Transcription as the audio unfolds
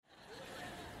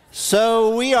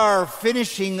So we are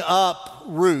finishing up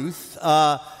Ruth.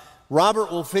 Robert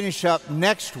will finish up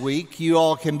next week. You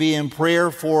all can be in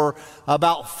prayer for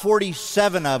about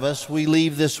 47 of us. We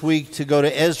leave this week to go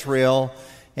to Israel.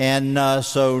 And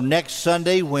so next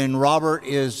Sunday, when Robert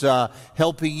is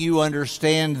helping you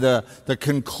understand the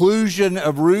conclusion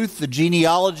of Ruth, the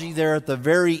genealogy there at the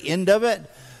very end of it,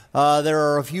 there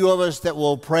are a few of us that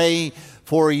will pray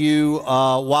for you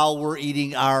while we're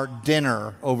eating our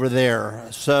dinner over there.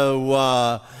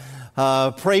 So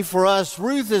pray for us.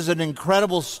 Ruth is an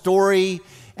incredible story,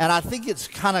 and I think it's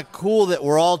kind of cool that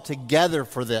we're all together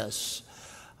for this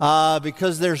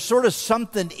because there's sort of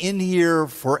something in here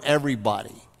for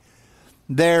everybody.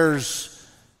 There's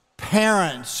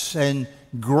parents and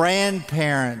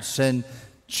grandparents and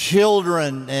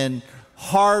children and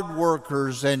hard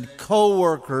workers and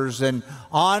co-workers and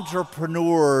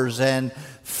entrepreneurs and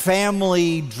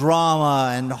family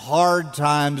drama and hard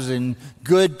times and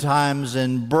good times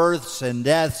and births and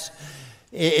deaths.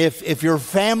 If your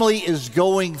family is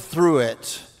going through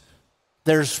it,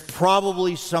 there's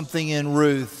probably something in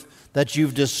Ruth that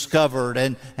you've discovered,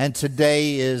 and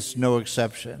today is no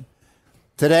exception.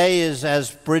 Today is, as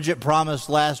Bridget promised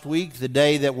last week, the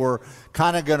day that we're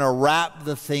kind of going to wrap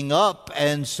the thing up.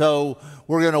 And so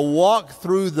we're going to walk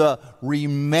through the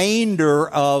remainder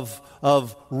of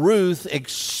Ruth,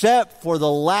 except for the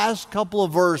last couple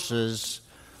of verses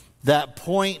that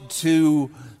point to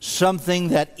something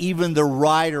that even the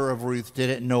writer of Ruth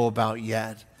didn't know about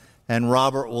yet. And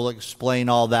Robert will explain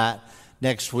all that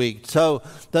next week. So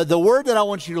the word that I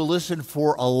want you to listen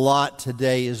for a lot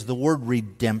today is the word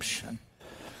redemption.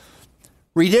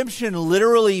 Redemption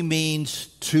literally means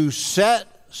to set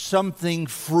something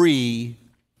free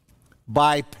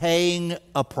by paying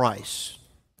a price.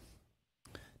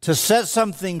 To set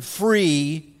something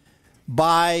free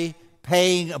by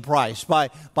paying a price, by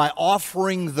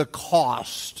offering the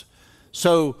cost.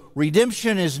 So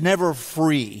redemption is never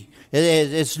free.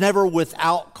 It's never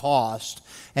without cost.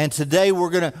 And today we're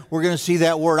gonna see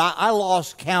that word. I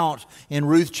lost count in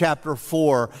Ruth chapter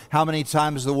 4 how many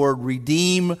times the word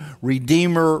redeem,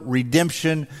 redeemer,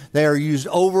 redemption, they are used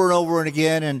over and over and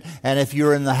again. And if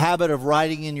you're in the habit of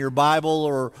writing in your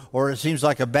Bible, or it seems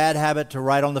like a bad habit to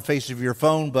write on the face of your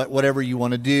phone, but whatever you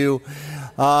want to do,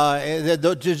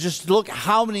 just look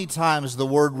how many times the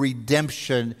word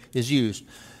redemption is used.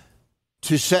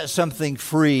 To set something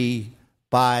free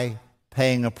by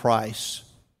paying a price.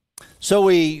 So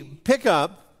we pick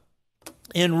up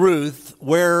in Ruth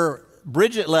where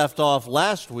Bridget left off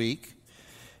last week,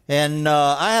 and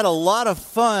I had a lot of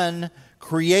fun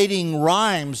creating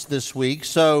rhymes this week.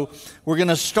 So we're going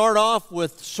to start off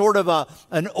with sort of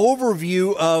an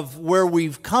overview of where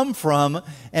we've come from,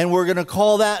 and we're going to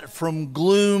call that From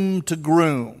Gloom to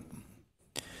Groom.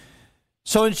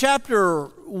 So in chapter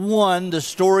 1, the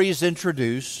story is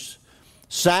introduced.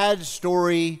 Sad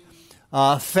story.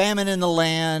 Famine in the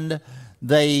land.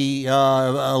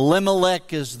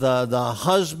 Elimelech is the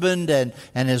husband and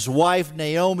his wife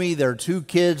Naomi, their two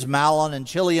kids, Mahlon and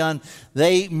Chilion.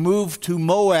 They moved to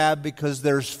Moab because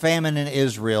there's famine in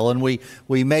Israel. And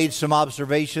we made some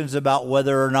observations about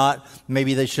whether or not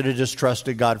maybe they should have just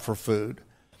trusted God for food.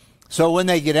 So when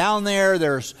they get down there,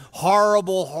 there's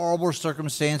horrible, horrible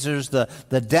circumstances. The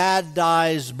dad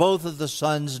dies, both of the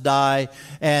sons die,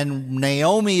 and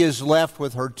Naomi is left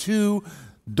with her two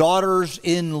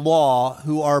daughters-in-law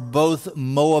who are both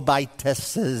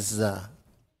Moabitesses.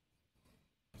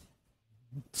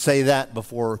 Say that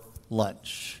before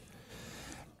lunch.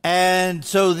 And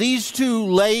so these two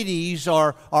ladies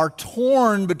are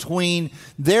torn between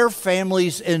their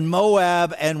families in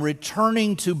Moab and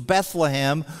returning to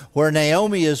Bethlehem, where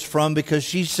Naomi is from, because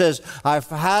she says, I've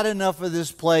had enough of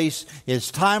this place. It's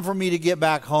time for me to get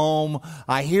back home.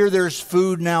 I hear there's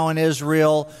food now in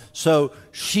Israel. So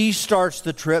she starts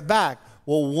the trip back.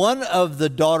 Well, one of the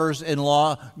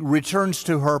daughters-in-law returns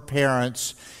to her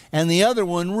parents, and the other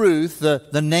one, Ruth,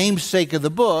 the namesake of the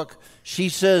book, she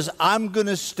says, I'm going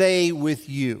to stay with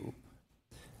you.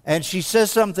 And she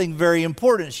says something very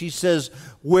important. She says,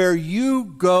 where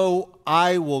you go,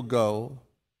 I will go.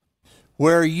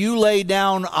 Where you lay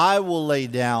down, I will lay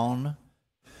down.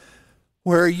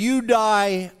 Where you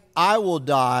die, I will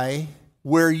die.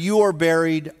 Where you are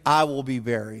buried, I will be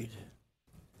buried.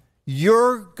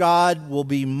 Your God will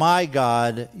be my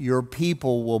God. Your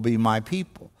people will be my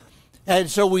people. And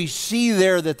so we see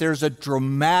there that there's a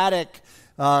dramatic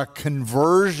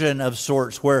conversion of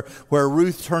sorts where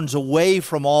Ruth turns away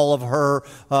from all of her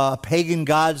pagan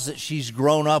gods that she's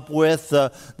grown up with,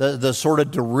 the sort of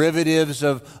derivatives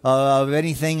of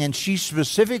anything, and she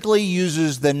specifically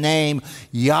uses the name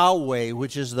Yahweh,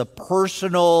 which is the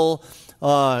personal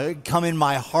come in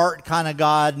my heart kind of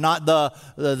God, not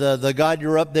the God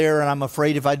you're up there and I'm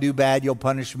afraid if I do bad you'll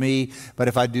punish me, but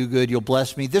if I do good you'll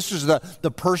bless me. This is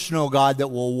the personal God that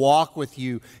will walk with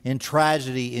you in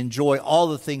tragedy, in joy, all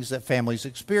the things that families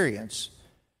experience.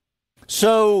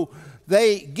 So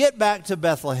they get back to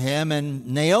Bethlehem, and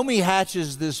Naomi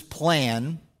hatches this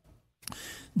plan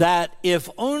that if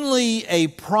only a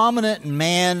prominent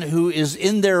man who is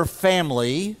in their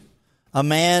family, a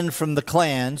man from the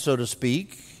clan, so to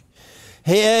speak,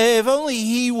 if only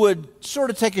he would sort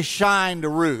of take a shine to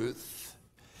Ruth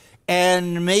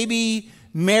and maybe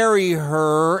marry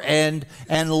her and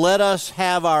let us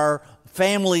have our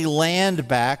family land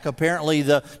back. Apparently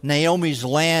Naomi's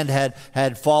land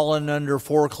had fallen under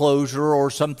foreclosure or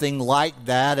something like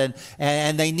that,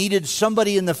 and they needed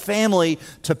somebody in the family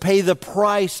to pay the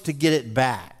price to get it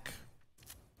back.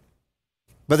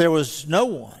 But there was no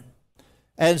one.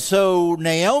 And so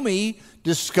Naomi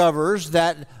discovers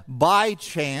that by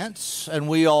chance, and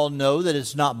we all know that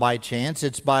it's not by chance,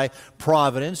 it's by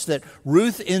providence, that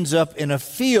Ruth ends up in a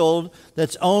field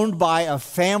that's owned by a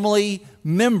family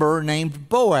member named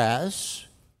Boaz.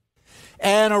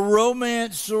 And a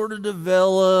romance sort of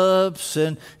develops,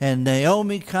 and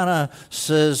Naomi kind of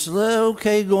says,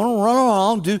 okay, go on, run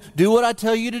along, do what I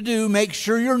tell you to do, make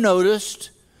sure you're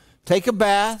noticed, take a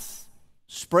bath,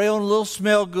 spray on a little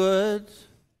smell good,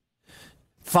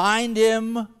 find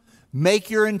him, make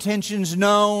your intentions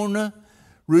known.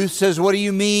 Ruth says, what do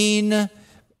you mean?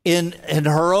 In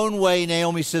her own way,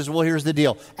 Naomi says, well, here's the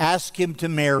deal. Ask him to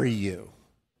marry you.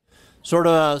 Sort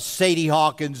of a Sadie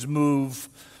Hawkins move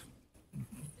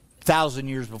 1,000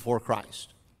 years before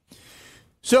Christ.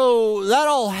 So that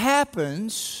all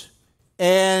happens,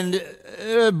 and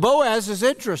Boaz is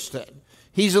interested.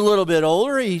 He's a little bit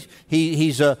older.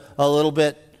 He's a little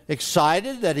bit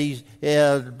excited that he's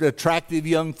an attractive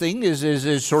young thing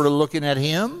is sort of looking at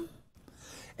him.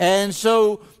 And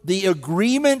so the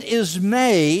agreement is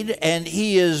made, and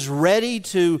he is ready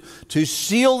to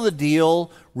seal the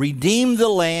deal, redeem the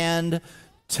land,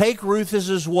 take Ruth as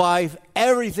his wife.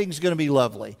 Everything's going to be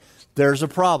lovely. There's a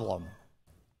problem.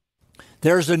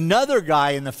 There's another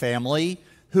guy in the family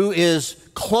who is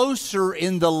closer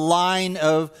in the line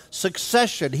of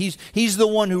succession. He's the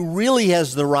one who really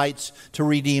has the rights to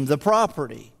redeem the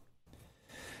property.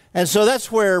 And so that's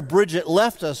where Bridget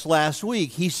left us last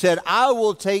week. He said, I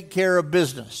will take care of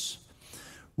business.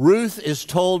 Ruth is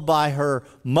told by her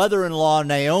mother-in-law,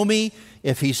 Naomi,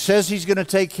 if he says he's going to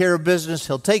take care of business,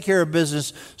 he'll take care of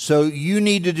business, so you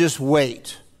need to just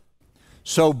wait.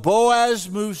 So Boaz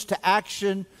moves to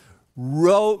action.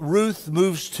 Ruth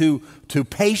moves to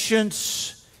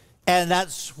patience, and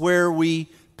that's where we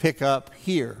pick up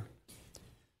here.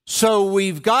 So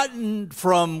we've gotten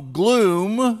from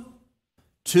gloom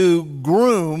to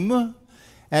groom,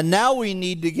 and now we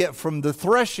need to get from the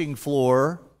threshing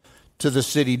floor to the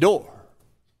city door.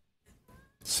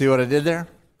 See what I did there?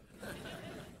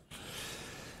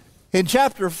 In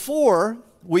chapter 4,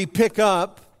 we pick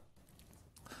up,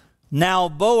 now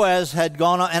Boaz had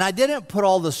gone on, and I didn't put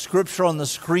all the scripture on the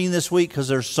screen this week because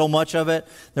there's so much of it.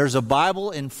 There's a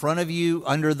Bible in front of you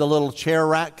under the little chair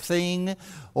rack thing,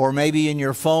 or maybe in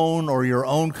your phone or your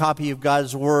own copy of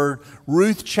God's Word.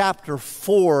 Ruth chapter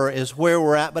 4 is where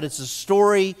we're at, but it's a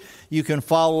story you can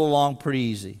follow along pretty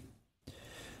easy.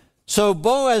 So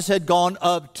Boaz had gone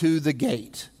up to the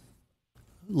gate.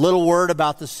 Little word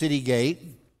about the city gate.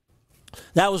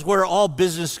 That was where all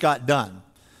business got done.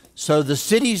 So the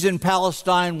cities in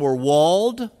Palestine were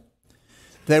walled.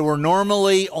 They were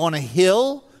normally on a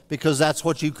hill because that's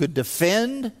what you could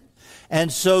defend.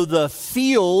 And so the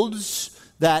fields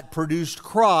that produced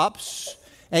crops,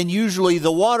 and usually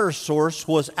the water source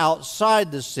was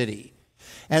outside the city.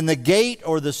 And the gate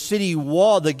or the city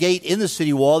wall, the gate in the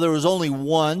city wall, there was only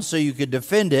one so you could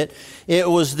defend it. It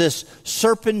was this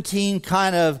serpentine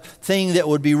kind of thing that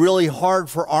would be really hard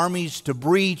for armies to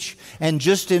breach. And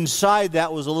just inside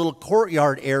that was a little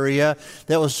courtyard area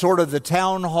that was sort of the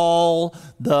town hall,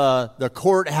 the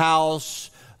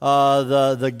courthouse,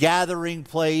 the gathering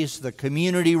place, the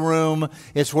community room.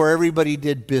 It's where everybody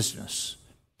did business.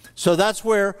 So that's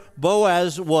where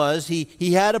Boaz was.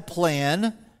 He had a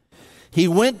plan. He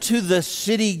went to the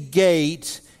city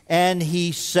gate and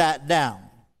he sat down.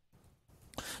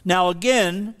 Now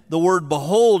again, the word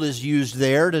behold is used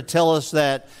there to tell us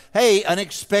that, hey,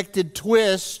 unexpected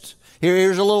twist.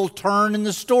 Here's a little turn in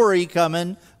the story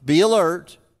coming. Be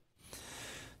alert.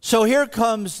 So here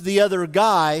comes the other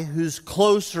guy who's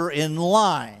closer in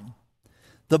line.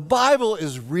 The Bible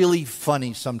is really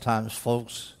funny sometimes,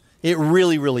 folks. It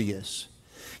really, really is.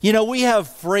 You know, we have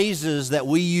phrases that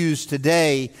we use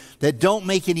today that don't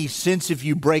make any sense if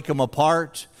you break them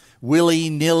apart.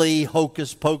 Willy-nilly,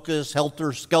 hocus pocus,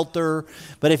 helter-skelter.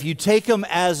 But if you take them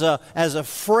as a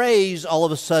phrase, all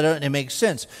of a sudden it makes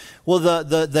sense. Well,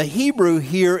 the Hebrew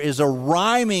here is a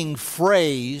rhyming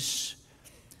phrase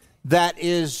that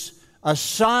is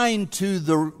assigned to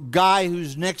the guy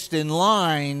who's next in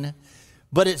line,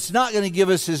 but it's not going to give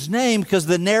us his name because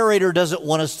the narrator doesn't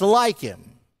want us to like him.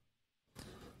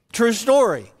 True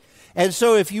story. And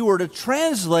so if you were to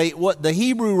translate what the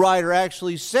Hebrew writer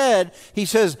actually said, he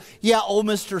says, yeah, oh,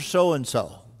 Mr.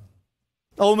 So-and-so.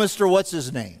 Oh, Mr. what's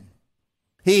his name?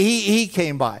 He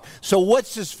came by. So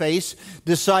what's his face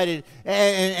decided,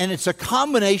 and it's a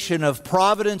combination of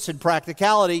providence and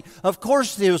practicality. Of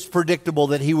course, it was predictable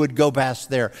that he would go past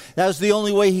there. That was the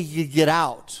only way he could get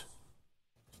out.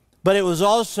 But it was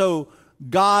also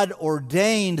God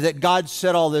ordained that God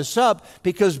set all this up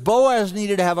because Boaz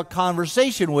needed to have a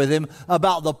conversation with him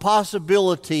about the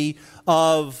possibility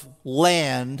of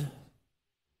land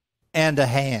and a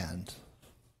hand.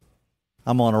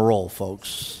 I'm on a roll,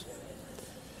 folks.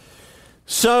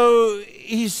 So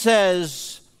he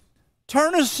says,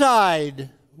 turn aside,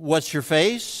 what's your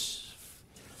face,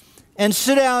 and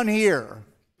sit down here.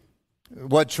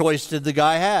 What choice did the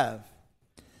guy have?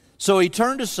 So he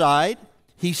turned aside.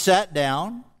 He sat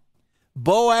down.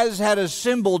 Boaz had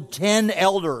assembled 10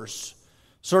 elders,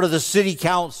 sort of the city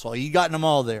council. He gotten them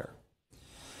all there.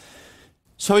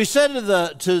 So he said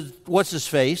to what's his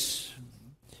face,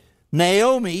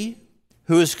 Naomi,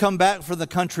 who has come back from the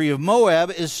country of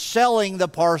Moab, is selling the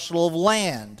parcel of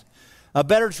land. A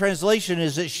better translation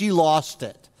is that she lost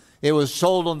it. It was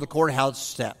sold on the courthouse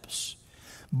steps.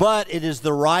 But it is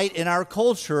the right in our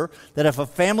culture that if a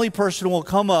family person will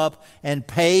come up and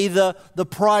pay the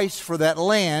price for that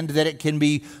land, that it can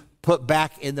be put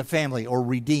back in the family or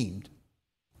redeemed.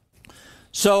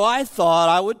 So I thought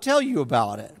I would tell you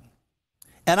about it.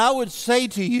 And I would say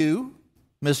to you,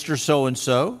 Mr.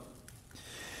 So-and-so,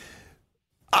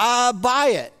 buy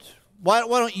it. Why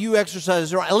don't you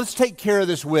exercise the right? Let's take care of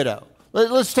this widow.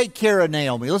 Let's take care of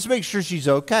Naomi. Let's make sure she's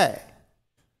okay.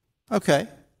 Okay.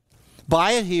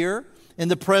 Buy it here in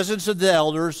the presence of the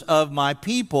elders of my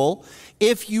people.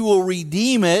 If you will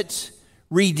redeem it,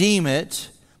 redeem it.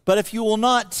 But if you will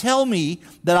not, tell me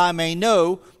that I may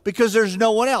know, because there's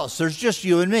no one else. There's just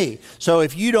you and me. So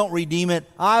if you don't redeem it,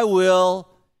 I will.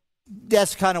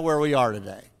 That's kind of where we are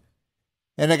today.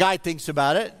 And the guy thinks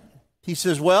about it. He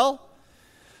says, well,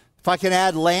 if I can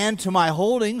add land to my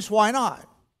holdings, why not?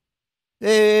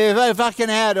 If I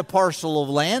can add a parcel of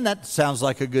land, that sounds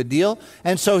like a good deal.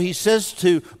 And so he says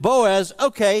to Boaz,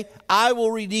 okay, I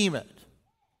will redeem it.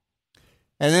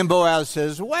 And then Boaz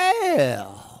says,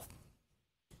 well,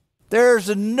 there's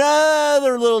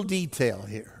another little detail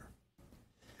here.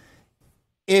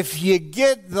 If you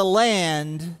get the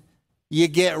land, you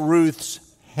get Ruth's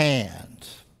hand.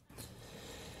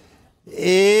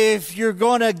 If you're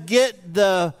going to get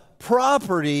the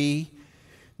property,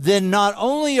 then not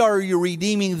only are you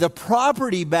redeeming the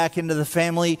property back into the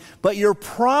family, but you're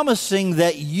promising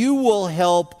that you will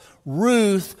help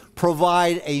Ruth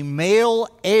provide a male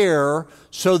heir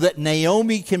so that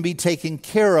Naomi can be taken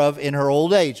care of in her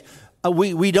old age.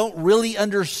 We don't really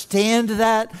understand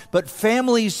that, but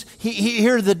families,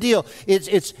 here's the deal.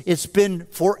 It's been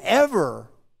forever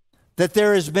that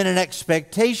there has been an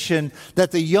expectation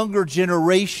that the younger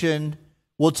generation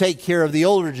will take care of the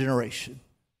older generation.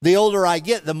 The older I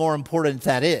get, the more important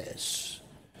that is.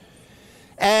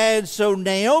 And so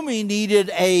Naomi needed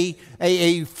a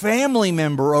family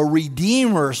member, a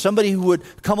redeemer, somebody who would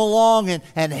come along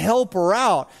and help her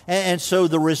out. And so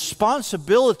the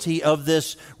responsibility of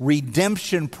this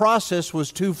redemption process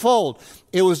was twofold.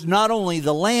 It was not only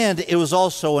the land, it was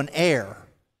also an heir.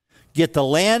 Get the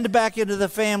land back into the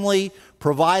family,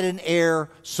 provide an heir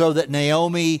so that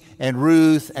Naomi and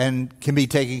Ruth can be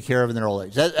taken care of in their old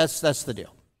age. That's the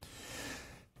deal.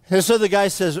 And so the guy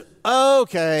says,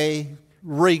 okay,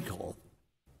 wrinkle.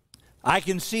 I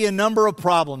can see a number of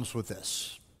problems with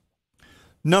this.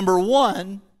 Number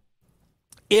one,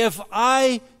 if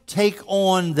I take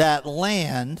on that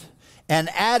land and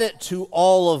add it to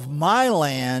all of my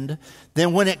land,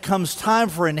 then when it comes time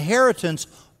for inheritance,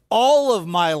 all of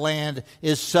my land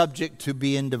is subject to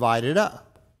being divided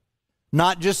up.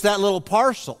 Not just that little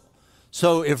parcel.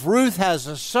 So if Ruth has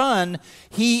a son,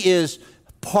 he is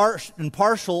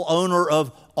partial owner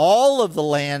of all of the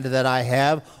land that I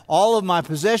have, all of my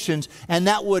possessions, and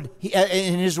that would,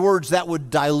 in his words, that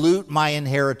would dilute my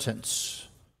inheritance.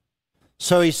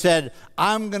 So he said,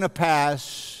 I'm going to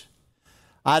pass.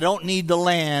 I don't need the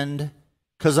land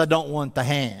because I don't want the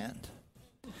hand.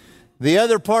 The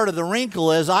other part of the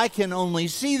wrinkle is I can only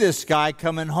see this guy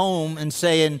coming home and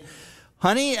saying,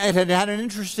 honey, I had an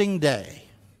interesting day.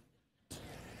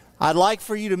 I'd like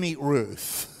for you to meet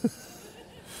Ruth.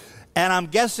 And I'm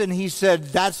guessing he said,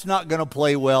 that's not going to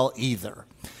play well either.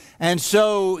 And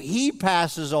so he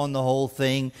passes on the whole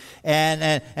thing,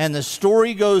 and the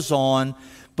story goes on.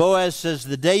 Boaz says,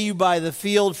 the day you buy the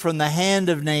field from the hand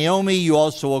of Naomi, you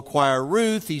also acquire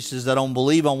Ruth. He says, I don't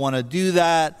believe I want to do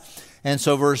that. And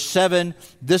so verse 7,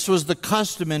 this was the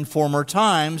custom in former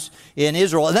times in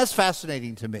Israel. And that's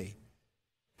fascinating to me,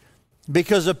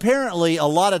 because apparently a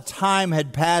lot of time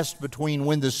had passed between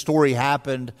when the story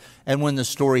happened and when the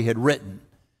story had written.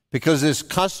 Because this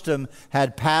custom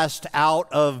had passed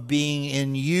out of being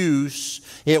in use.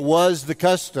 It was the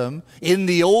custom. In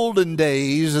the olden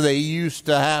days, they used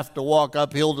to have to walk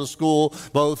uphill to school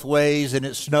both ways, and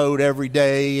it snowed every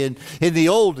day in the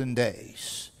olden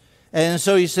days. And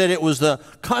so he said it was the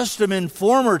custom in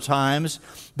former times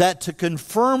that to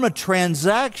confirm a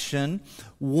transaction,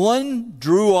 one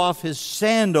drew off his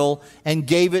sandal and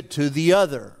gave it to the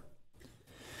other.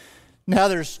 Now,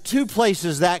 there's two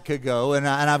places that could go, and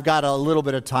I've got a little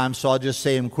bit of time, so I'll just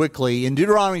say them quickly. In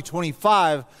Deuteronomy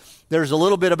 25, there's a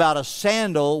little bit about a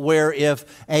sandal where if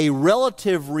a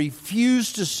relative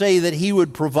refused to say that he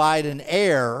would provide an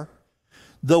heir,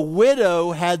 the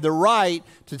widow had the right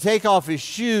to take off his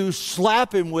shoe,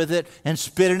 slap him with it, and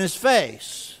spit in his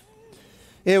face.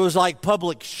 It was like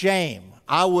public shame.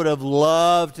 I would have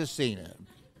loved to have seen it.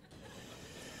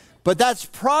 But that's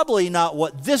probably not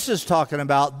what this is talking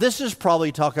about. This is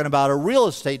probably talking about a real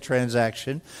estate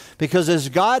transaction, because as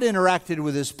God interacted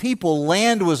with his people,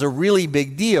 land was a really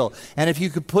big deal. And if you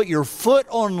could put your foot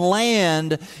on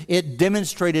land, it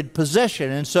demonstrated possession.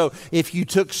 And so if you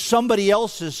took somebody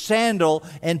else's sandal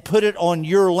and put it on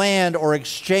your land or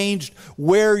exchanged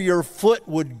where your foot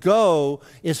would go,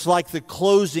 it's like the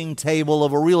closing table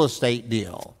of a real estate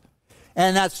deal.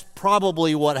 And that's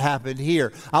probably what happened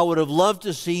here. I would have loved to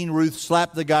have seen Ruth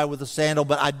slap the guy with a sandal,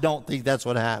 but I don't think that's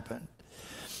what happened.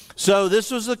 So this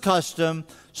was the custom.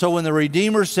 So when the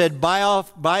Redeemer said, buy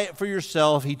it for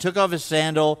yourself, he took off his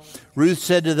sandal. Ruth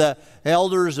said to the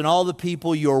elders and all the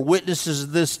people, you are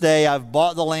witnesses this day. I've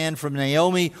bought the land from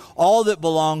Naomi, all that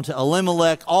belonged to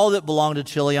Elimelech, all that belonged to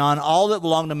Chilion, all that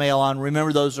belonged to Mahlon.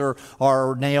 Remember, those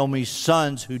are Naomi's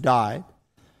sons who died.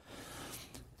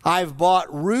 I've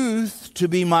bought Ruth to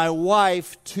be my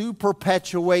wife to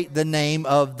perpetuate the name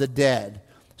of the dead.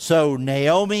 So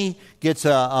Naomi gets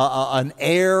an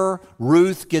heir,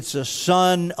 Ruth gets a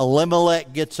son,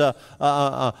 Elimelech gets a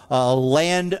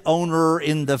landowner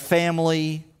in the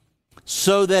family,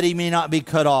 so that he may not be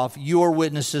cut off. You are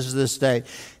witnesses this day.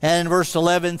 And verse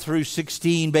 11 through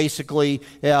 16, basically,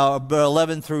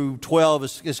 11 through 12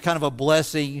 is kind of a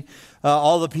blessing.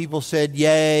 All the people said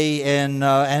yay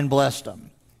and blessed them.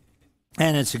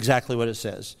 And it's exactly what it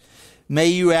says. May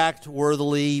you act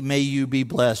worthily. May you be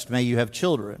blessed. May you have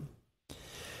children.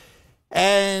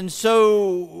 And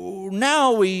so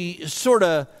now we sort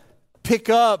of pick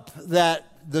up that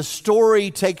the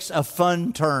story takes a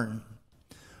fun turn.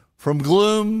 From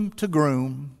gloom to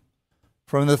groom,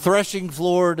 from the threshing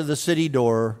floor to the city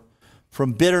door,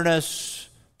 from bitterness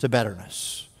to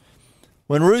betterness.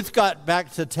 When Ruth got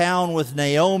back to town with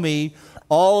Naomi,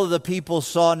 all of the people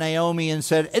saw Naomi and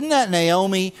said, isn't that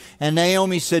Naomi? And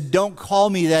Naomi said, don't call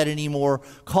me that anymore.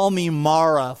 Call me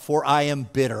Mara, for I am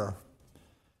bitter.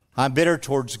 I'm bitter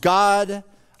towards God.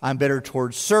 I'm bitter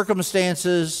towards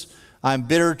circumstances. I'm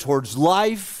bitter towards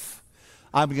life.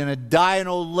 I'm going to die an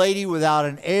old lady without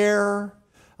an heir.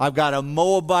 I've got a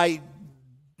Moabite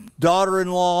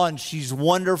daughter-in-law, and she's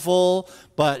wonderful,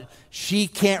 but she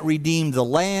can't redeem the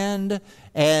land.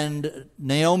 And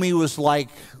Naomi was like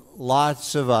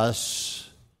lots of us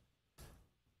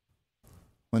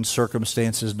when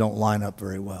circumstances don't line up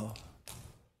very well.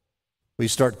 We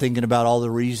start thinking about all the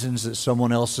reasons that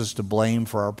someone else is to blame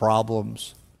for our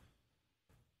problems.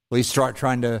 We start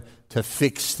trying to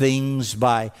fix things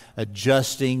by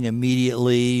adjusting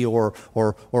immediately or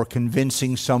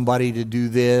convincing somebody to do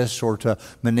this or to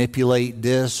manipulate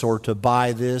this or to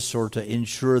buy this or to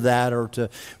insure that or to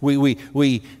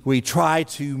we try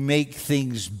to make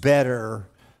things better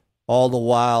all the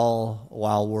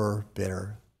while we're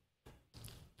bitter.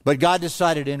 But God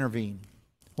decided to intervene.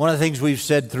 One of the things we've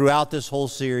said throughout this whole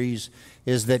series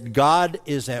is that God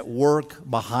is at work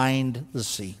behind the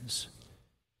scenes.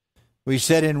 We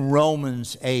said in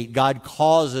Romans 8, God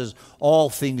causes all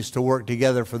things to work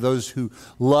together for those who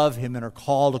love Him and are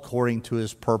called according to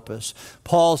His purpose.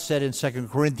 Paul said in 2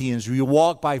 Corinthians, we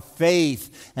walk by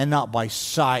faith and not by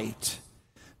sight.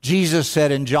 Jesus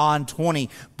said in John 20,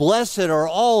 "Blessed are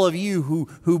all of you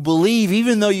who believe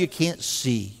even though you can't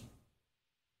see."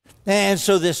 And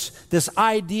so this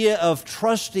idea of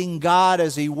trusting God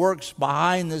as He works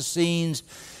behind the scenes,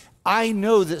 I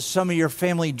know that some of your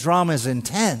family drama is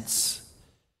intense.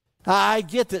 I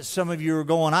get that some of you are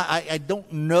going, I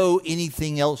don't know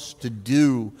anything else to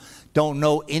do, don't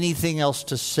know anything else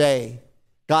to say,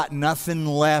 got nothing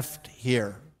left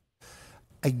here.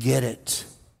 I get it.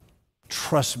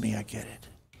 Trust me, I get it.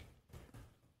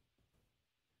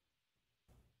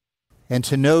 And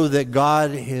to know that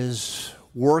God is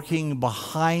working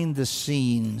behind the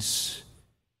scenes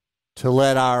to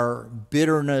let our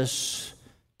bitterness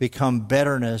become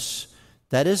betterness,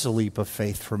 that is a leap of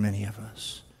faith for many of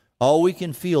us. All we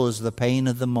can feel is the pain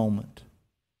of the moment.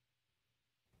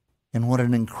 And what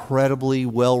an incredibly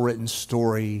well-written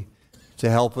story to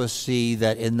help us see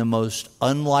that in the most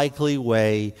unlikely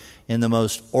way, in the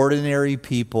most ordinary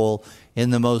people, in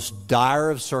the most dire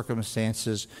of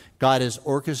circumstances, God is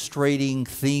orchestrating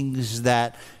things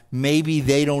that maybe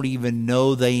they don't even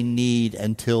know they need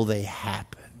until they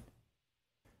happen.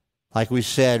 Like we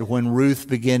said, when Ruth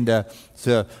began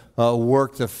to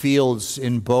work the fields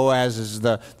in Boaz's,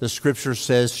 the scripture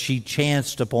says she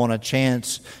chanced upon a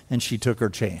chance and she took her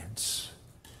chance.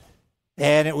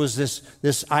 And it was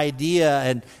this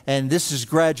idea, and this is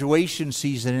graduation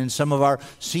season, and some of our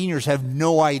seniors have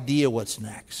no idea what's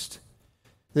next.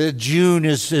 June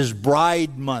is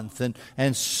bride month,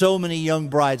 and so many young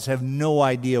brides have no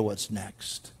idea what's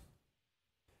next.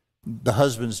 The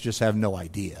husbands just have no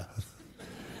idea.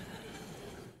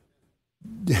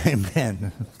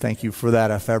 Amen. Thank you for that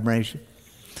affirmation.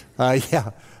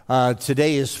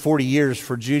 Today is 40 years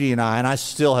for Judy and I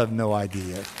still have no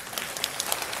idea.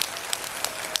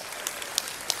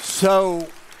 So,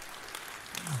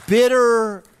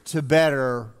 bitter to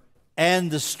better, and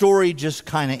the story just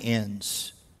kind of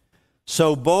ends.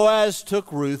 So Boaz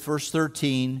took Ruth, verse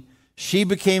 13. She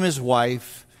became his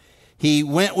wife. He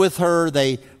went with her.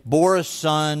 They bore a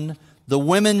son. The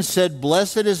women said,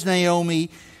 "Blessed is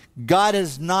Naomi. God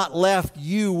has not left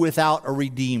you without a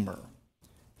redeemer."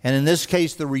 And in this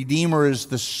case, the redeemer is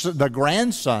the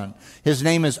grandson. His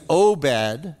name is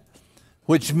Obed,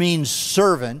 which means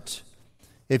servant.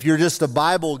 If you're just a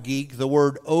Bible geek, the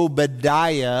word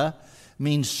Obadiah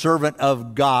means servant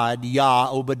of God, Yah,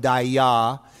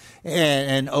 Obadiah.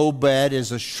 And Obed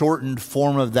is a shortened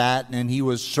form of that, and he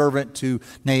was servant to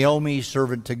Naomi,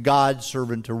 servant to God,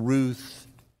 servant to Ruth.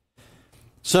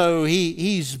 So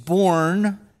he's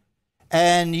born,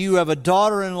 and you have a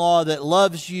daughter-in-law that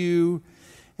loves you,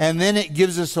 and then it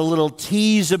gives us a little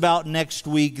tease about next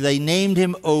week. They named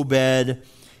him Obed.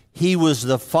 He was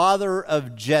the father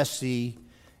of Jesse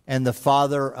and the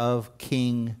father of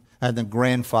King, and the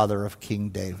grandfather of King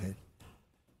David.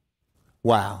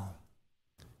 Wow.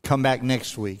 Come back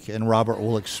next week and Robert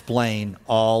will explain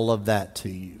all of that to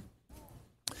you.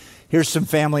 Here's some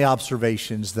family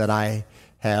observations that I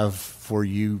have for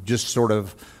you, just sort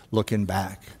of looking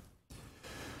back.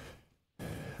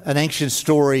 An ancient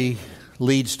story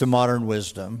leads to modern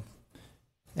wisdom,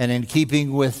 and in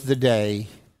keeping with the day,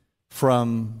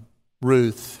 from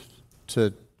Ruth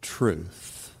to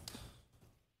truth.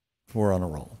 We're on a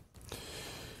roll.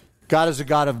 God is a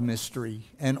God of mystery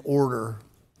and order.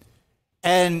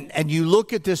 And you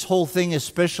look at this whole thing,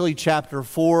 especially chapter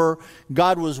 4,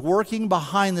 God was working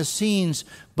behind the scenes,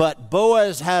 but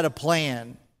Boaz had a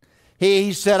plan.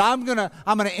 He said, I'm gonna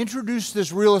introduce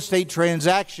this real estate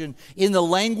transaction in the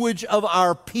language of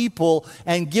our people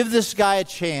and give this guy a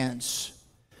chance.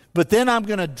 But then I'm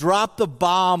going to drop the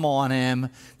bomb on him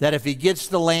that if he gets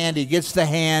the land, he gets the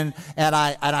hand, and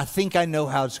I think I know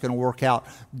how it's going to work out.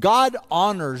 God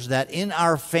honors that in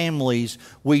our families.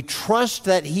 We trust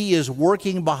that He is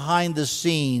working behind the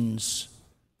scenes.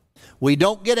 We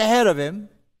don't get ahead of Him.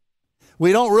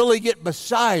 We don't really get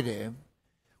beside Him.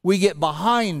 We get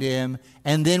behind Him,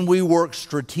 and then we work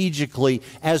strategically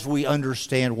as we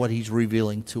understand what He's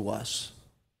revealing to us.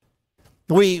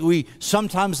 We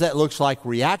sometimes that looks like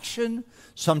reaction.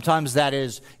 Sometimes that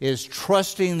is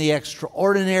trusting the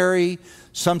extraordinary.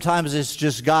 Sometimes it's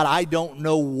just, God, I don't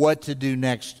know what to do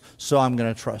next, so I'm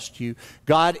going to trust you.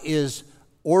 God is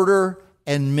order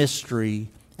and mystery,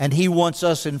 and He wants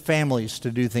us in families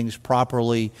to do things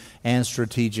properly and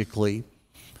strategically.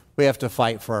 We have to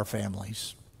fight for our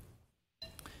families.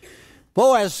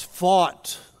 Boaz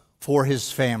fought for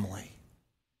his family.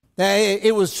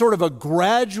 It was sort of a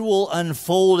gradual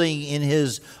unfolding in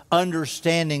his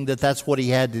understanding that that's what he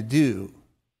had to do.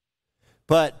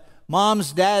 But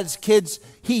moms, dads, kids,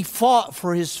 he fought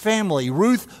for his family.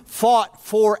 Ruth fought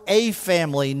for a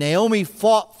family. Naomi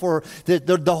fought for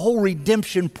the whole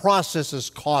redemption process is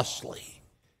costly.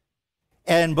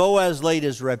 And Boaz laid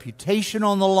his reputation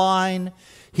on the line.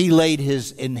 He laid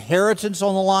his inheritance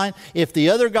on the line. If the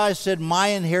other guy said, my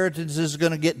inheritance is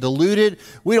going to get diluted,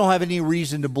 we don't have any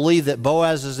reason to believe that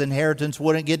Boaz's inheritance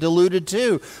wouldn't get diluted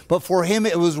too. But for him,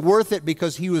 it was worth it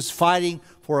because he was fighting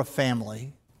for a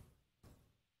family.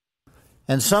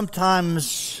 And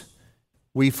sometimes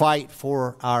we fight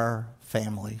for our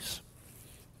families.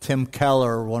 Tim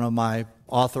Keller, one of my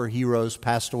author heroes,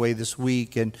 passed away this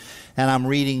week, and I'm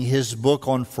reading his book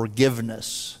on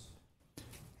forgiveness.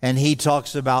 And he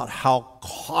talks about how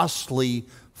costly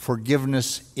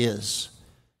forgiveness is.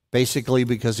 Basically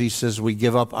because he says we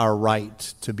give up our right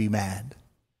to be mad.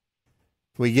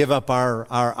 We give up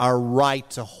our right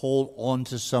to hold on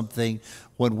to something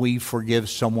when we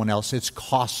forgive someone else. It's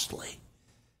costly.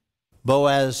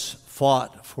 Boaz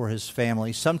fought for his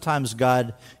family. Sometimes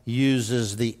God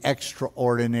uses the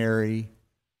extraordinary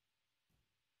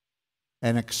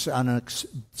and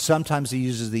sometimes he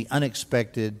uses the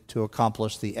unexpected to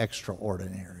accomplish the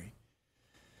extraordinary.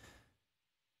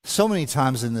 So many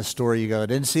times in this story you go,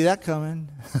 didn't see that coming.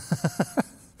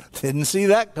 Didn't see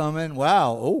that coming.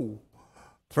 Wow. Oh,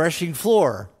 threshing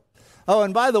floor. Oh,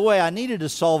 and by the way, I needed to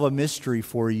solve a mystery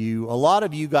for you. A lot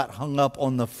of you got hung up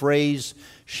on the phrase,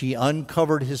 she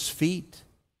uncovered his feet.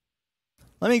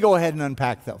 Let me go ahead and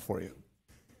unpack that for you.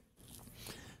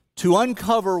 To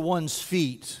uncover one's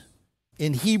feet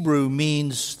in Hebrew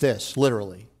means this,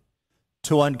 literally,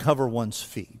 to uncover one's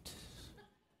feet.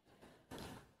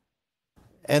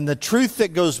 And the truth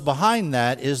that goes behind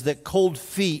that is that cold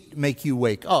feet make you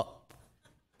wake up.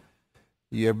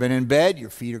 You ever been in bed, your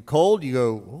feet are cold, you go,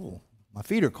 oh, my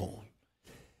feet are cold.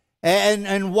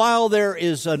 And while there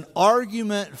is an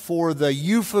argument for the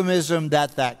euphemism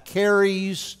that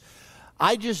carries,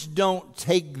 I just don't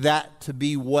take that to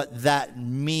be what that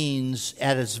means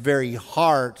at its very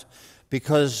heart,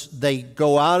 because they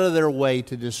go out of their way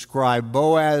to describe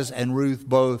Boaz and Ruth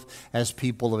both as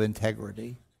people of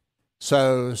integrity.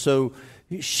 So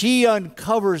she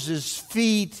uncovers his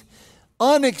feet,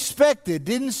 unexpected,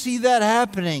 didn't see that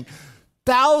happening.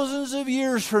 Thousands of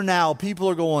years from now, people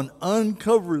are going,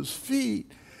 uncover his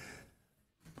feet.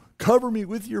 Cover me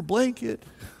with your blanket.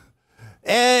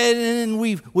 And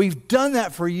we've done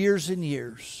that for years and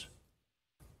years.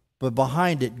 But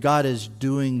behind it, God is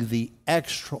doing the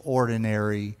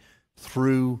extraordinary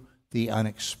through the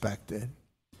unexpected.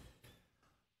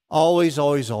 Always,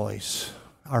 always, always,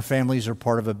 our families are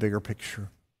part of a bigger picture.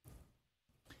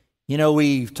 You know,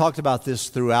 we've talked about this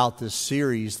throughout this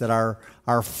series, that our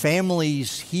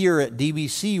families here at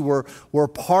DBC were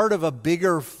part of a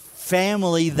bigger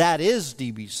family that is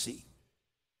DBC.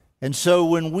 And so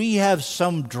when we have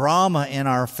some drama in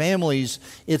our families,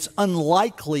 it's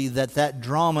unlikely that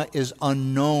drama is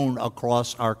unknown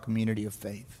across our community of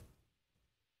faith.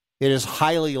 It is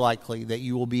highly likely that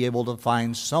you will be able to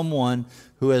find someone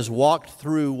who has walked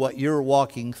through what you're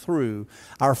walking through.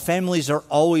 Our families are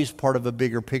always part of a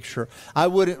bigger picture. I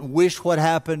wouldn't wish what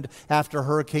happened after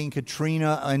Hurricane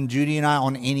Katrina and Judy and I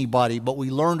on anybody, but we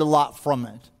learned a lot from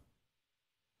it.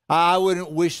 I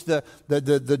wouldn't wish the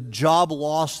job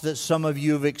loss that some of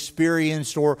you have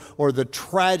experienced, or the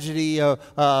tragedy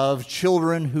of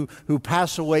children who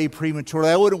pass away prematurely.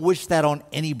 I wouldn't wish that on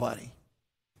anybody.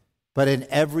 But in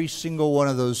every single one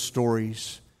of those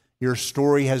stories, your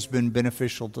story has been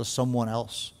beneficial to someone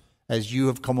else as you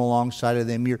have come alongside of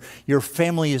them. Your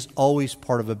family is always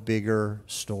part of a bigger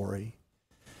story.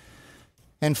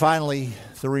 And finally,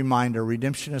 the reminder,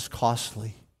 redemption is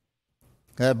costly.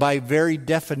 By very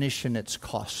definition, it's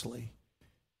costly.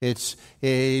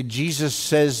 Jesus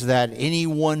says that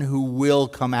anyone who will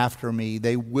come after me,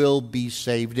 they will be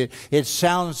saved. It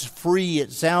sounds free.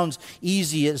 It sounds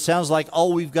easy. It sounds like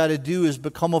all we've got to do is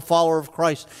become a follower of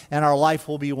Christ and our life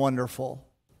will be wonderful.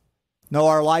 No,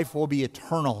 our life will be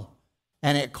eternal.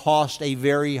 And it cost a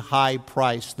very high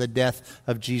price, the death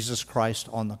of Jesus Christ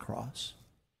on the cross.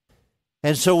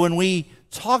 And so when we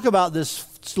talk about this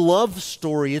love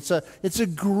story, it's a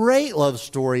great love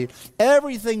story.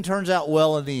 Everything turns out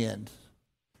well in the end.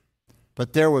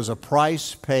 But there was a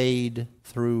price paid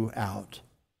throughout.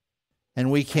 And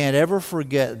we can't ever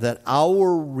forget that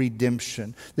our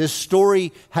redemption, this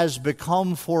story has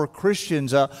become for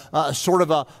Christians a sort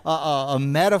of a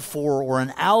metaphor or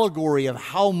an allegory of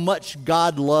how much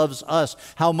God loves us,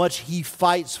 how much He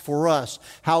fights for us,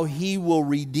 how He will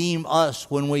redeem us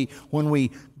when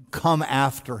we come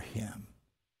after Him.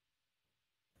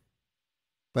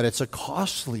 But it's a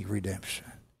costly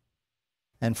redemption.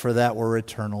 And for that, we're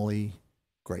eternally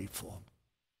grateful.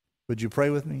 Would you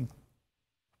pray with me?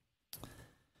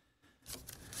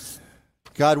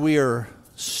 God, we are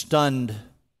stunned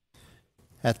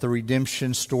at the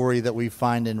redemption story that we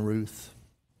find in Ruth.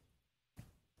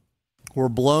 We're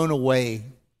blown away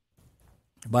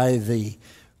by the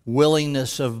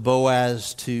willingness of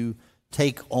Boaz to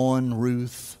take on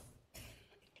Ruth.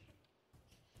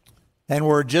 And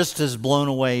we're just as blown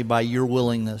away by your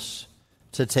willingness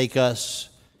to take us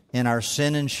in our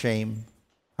sin and shame,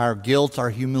 our guilt, our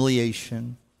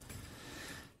humiliation,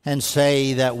 and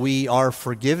say that we are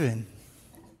forgiven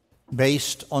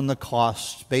based on the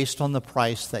cost, based on the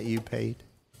price that you paid.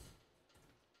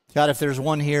 God, if there's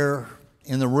one here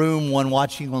in the room, one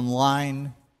watching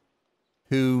online,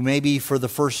 who maybe for the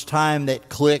first time that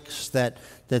clicks that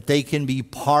they can be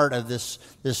part of this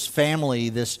family,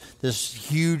 this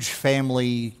huge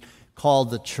family called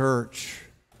the church,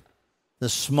 the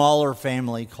smaller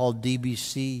family called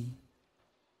DBC,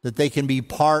 that they can be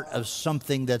part of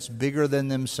something that's bigger than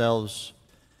themselves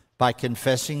by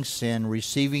confessing sin,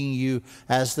 receiving you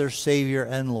as their Savior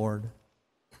and Lord,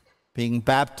 being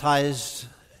baptized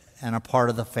and a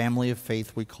part of the family of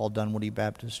faith we call Dunwoody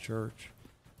Baptist Church.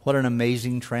 What an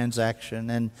amazing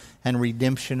transaction, and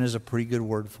redemption is a pretty good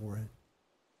word for it.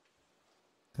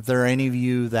 If there are any of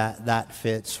you that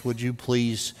fits, would you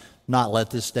please not let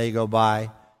this day go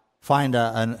by? Find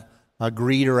a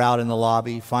greeter out in the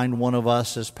lobby. Find one of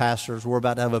us as pastors. We're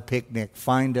about to have a picnic.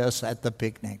 Find us at the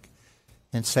picnic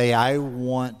and say, I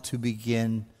want to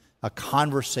begin a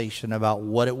conversation about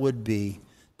what it would be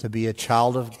to be a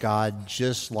child of God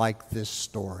just like this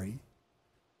story.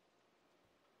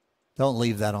 Don't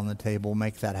leave that on the table.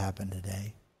 Make that happen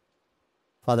today.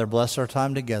 Father, bless our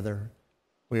time together.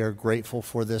 We are grateful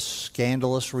for this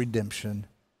scandalous redemption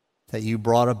that you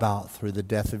brought about through the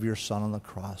death of your Son on the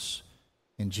cross.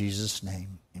 In Jesus'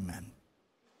 name, amen.